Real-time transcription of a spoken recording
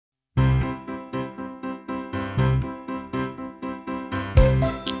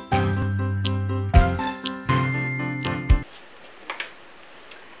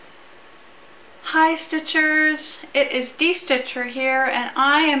Hi Stitchers, it is Dee Stitcher here, and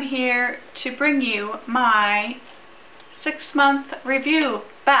I am here to bring you my 6-month review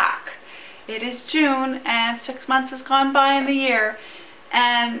back. It is June and 6 months has gone by in the year,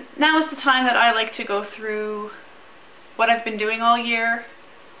 and now is the time that I like to go through what I've been doing all year,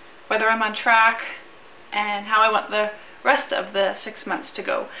 whether I'm on track, and how I want the rest of the 6 months to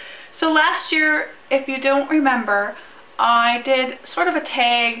go. So last year, if you don't remember, I did sort of a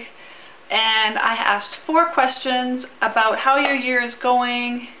tag and I asked 4 questions about how your year is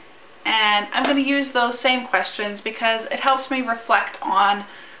going, and I'm going to use those same questions because it helps me reflect on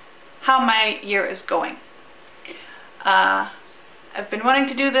how my year is going. I've been wanting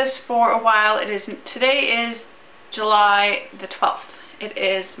to do this for a while. Today is July the 12th. It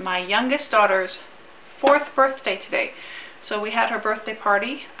is my youngest daughter's 4th birthday today. So we had her birthday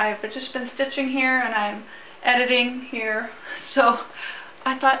party. I've just been stitching here and I'm editing here. So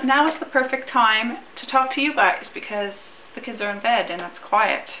I thought now is the perfect time to talk to you guys because the kids are in bed and it's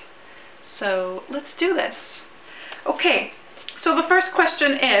quiet. So let's do this. Okay, so the first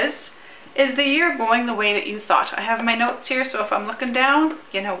question is the year going the way that you thought? I have my notes here, so if I'm looking down,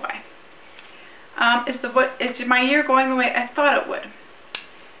 you know why. Is my year going the way I thought it would?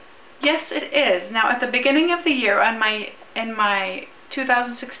 Yes, it is. Now, at the beginning of the year, in my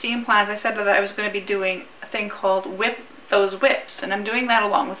 2016 plans, I said that I was going to be doing a thing called Whip Those Whips, and I'm doing that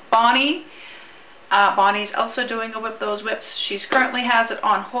along with Bonnie. Bonnie's also doing a Whip Those Whips. She currently has it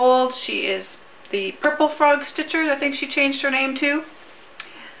on hold. She is the Purple Frog Stitcher, I think she changed her name to.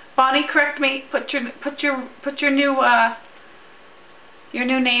 Bonnie, correct me. Put your new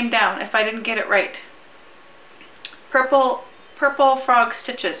name down if I didn't get it right. Purple Frog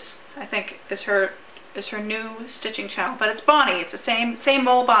Stitches, I think is her new stitching channel, but it's Bonnie. It's the same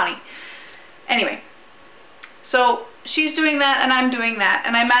old Bonnie. Anyway, so she's doing that and I'm doing that,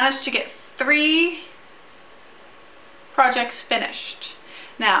 and I managed to get 3 projects finished.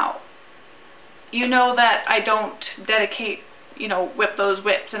 Now, you know that I don't dedicate, Whip Those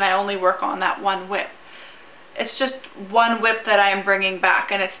Whips, and I only work on that one whip. It's just one whip that I am bringing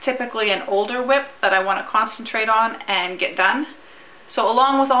back, and it's typically an older whip that I want to concentrate on and get done. So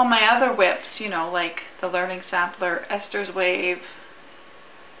along with all my other whips, like the Learning Sampler, Esther's Wave,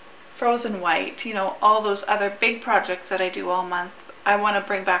 Frozen White, all those other big projects that I do all month, I want to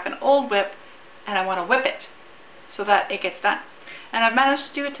bring back an old whip and I want to whip it so that it gets done. And I've managed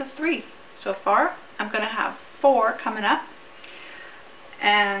to do it to 3 so far. I'm going to have 4 coming up.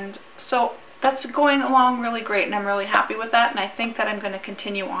 And so that's going along really great, and I'm really happy with that, and I think that I'm going to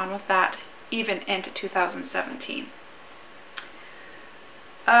continue on with that even into 2017.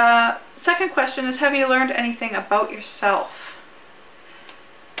 Second question is, have you learned anything about yourself?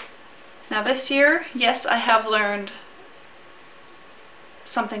 Now this year, yes, I have learned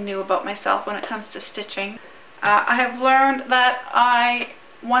something new about myself when it comes to stitching. I have learned that I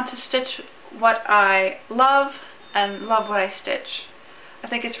want to stitch what I love and love what I stitch. I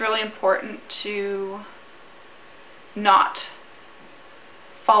think it's really important to not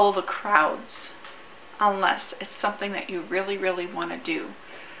follow the crowds unless it's something that you really, really want to do.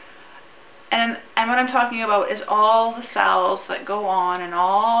 And what I'm talking about is all the SALs that go on in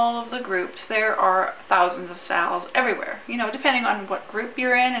all of the groups. There are thousands of SALs everywhere. Depending on what group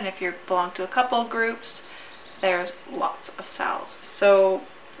you're in, and if you belong to a couple of groups, there's lots of SALs. So,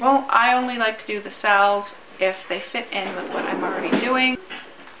 well, I only like to do the SALs if they fit in with what I'm already doing.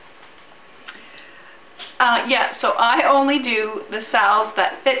 So I only do the SALs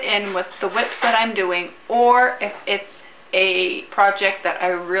that fit in with the whips that I'm doing, or if it's a project that I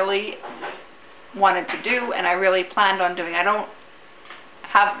really wanted to do and I really planned on doing.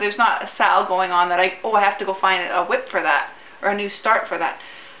 There's not a SAL going on that I have to go find a whip for that or a new start for that.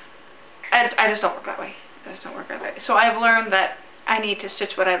 I just don't work that way. So I've learned that I need to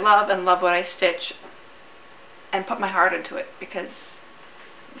stitch what I love and love what I stitch and put my heart into it, because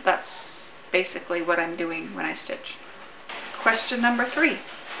that's basically what I'm doing when I stitch. Question number 3.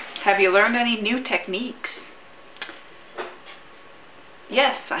 Have you learned any new techniques?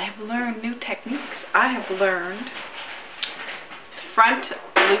 Yes, I have learned new techniques. I have learned front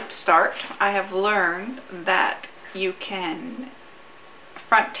loop start. I have learned that you can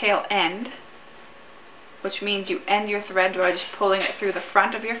front tail end, which means you end your thread by just pulling it through the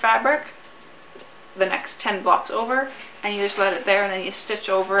front of your fabric the next 10 blocks over, and you just let it there, and then you stitch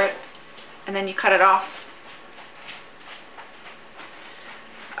over it, and then you cut it off.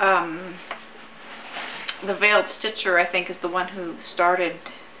 The Veiled Stitcher, I think, is the one who started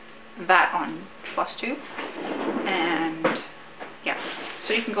that on Plus2, and yeah,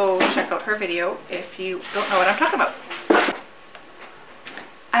 so you can go check out her video if you don't know what I'm talking about.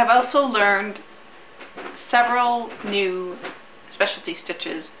 I've also learned several new specialty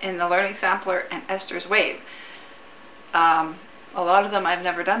stitches in the Learning Sampler and Esther's Wave. A lot of them I've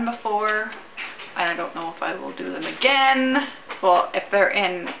never done before, and I don't know if I will do them again. Well, if they're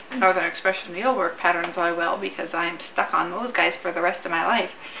in Northern Expression Needlework patterns, I will, because I'm stuck on those guys for the rest of my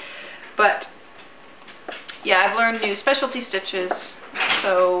life. But yeah, I've learned new specialty stitches,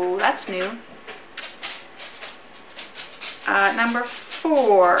 so that's new. Number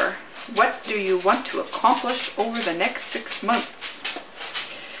 4, what do you want to accomplish over the next 6 months?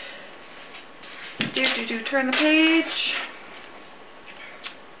 Turn the page.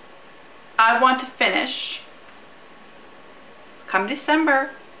 I want to finish, come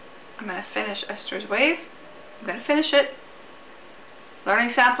December, I'm going to finish Esther's Wave. I'm going to finish it.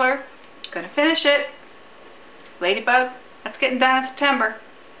 Learning Sampler, going to finish it. Ladybug, that's getting done in September.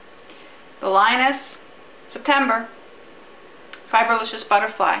 The Lioness, September. Fiberlicious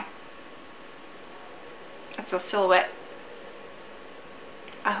Butterfly, that's a silhouette.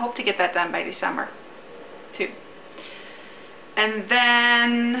 I hope to get that done by December too. And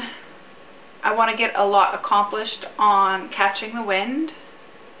then I want to get a lot accomplished on Catching the Wind,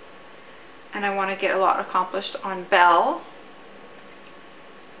 and I want to get a lot accomplished on Belle.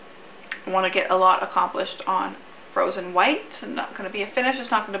 I want to get a lot accomplished on Frozen White. It's not going to be a finish. It's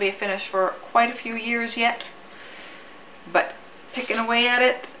not going to be a finish for quite a few years yet, but picking away at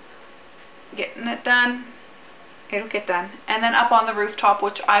it, getting it done, it'll get done. And then Up on the Rooftop,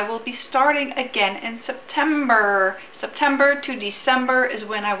 which I will be starting again in September. September to December is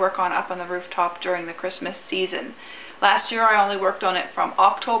when I work on Up on the Rooftop during the Christmas season. Last year I only worked on it from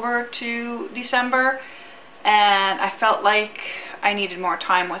October to December, and I felt like I needed more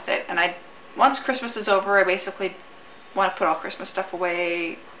time with it. And once Christmas is over, I basically want to put all Christmas stuff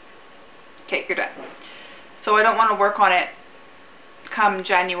away. Okay, you're done. So I don't want to work on it come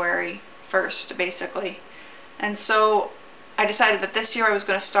January 1st, basically. And so I decided that this year I was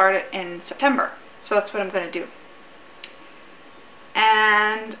going to start it in September. So that's what I'm going to do.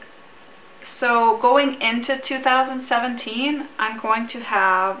 And so going into 2017, I'm going to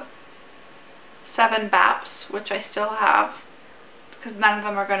have 7 BAPs, which I still have, because none of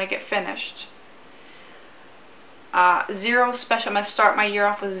them are going to get finished. I'm going to start my year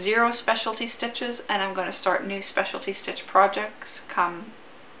off with 0 specialty stitches, and I'm going to start new specialty stitch projects come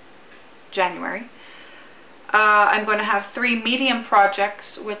January. I'm going to have 3 medium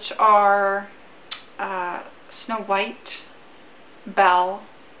projects, which are Snow White, Belle,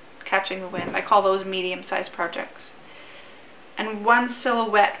 Catching the Wind. I call those medium-sized projects. And 1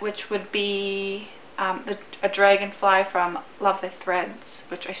 silhouette, which would be a dragonfly from Love Thy Threads,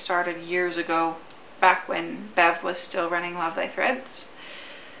 which I started years ago, back when Bev was still running Love Thy Threads.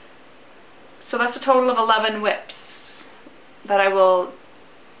 So that's a total of 11 whips that I will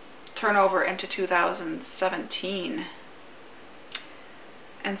turn over into 2017.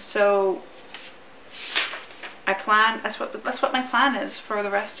 And so that's what my plan is for the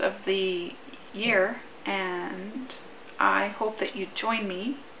rest of the year, and I hope that you join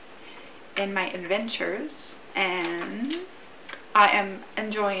me in my adventures, and I am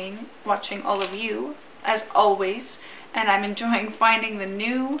enjoying watching all of you as always, and I'm enjoying finding the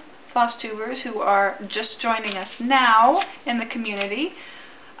new floss tubers who are just joining us now in the community.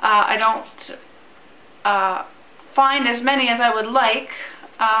 I don't find as many as I would like,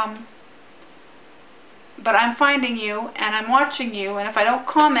 but I'm finding you and I'm watching you, and if I don't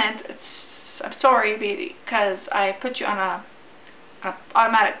comment, I'm sorry, because I put you on a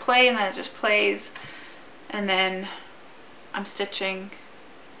automatic play, and then it just plays, and then I'm stitching.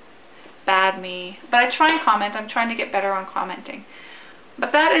 Bad me. But I try and comment. I'm trying to get better on commenting.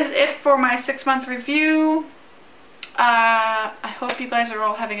 But that is it for my 6-month review. I hope you guys are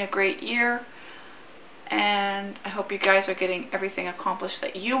all having a great year, and I hope you guys are getting everything accomplished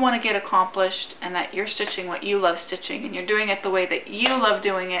that you want to get accomplished, and that you're stitching what you love stitching, and you're doing it the way that you love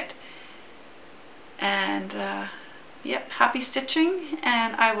doing it. And yep, happy stitching,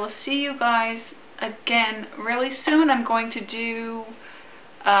 and I will see you guys again really soon. I'm going to do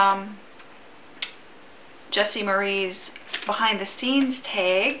Jessie Marie's behind the scenes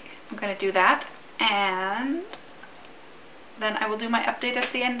tag. I'm going to do that, and then I will do my update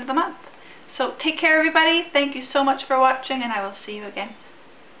at the end of the month. So take care, everybody. Thank you so much for watching, and I will see you again.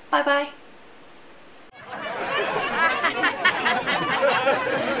 Bye bye.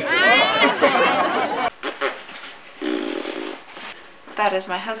 That is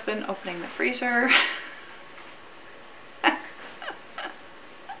my husband opening the freezer.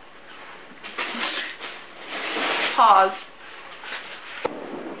 Pause.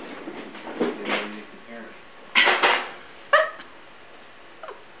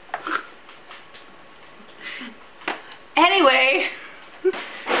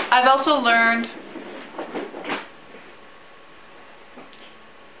 I've also learned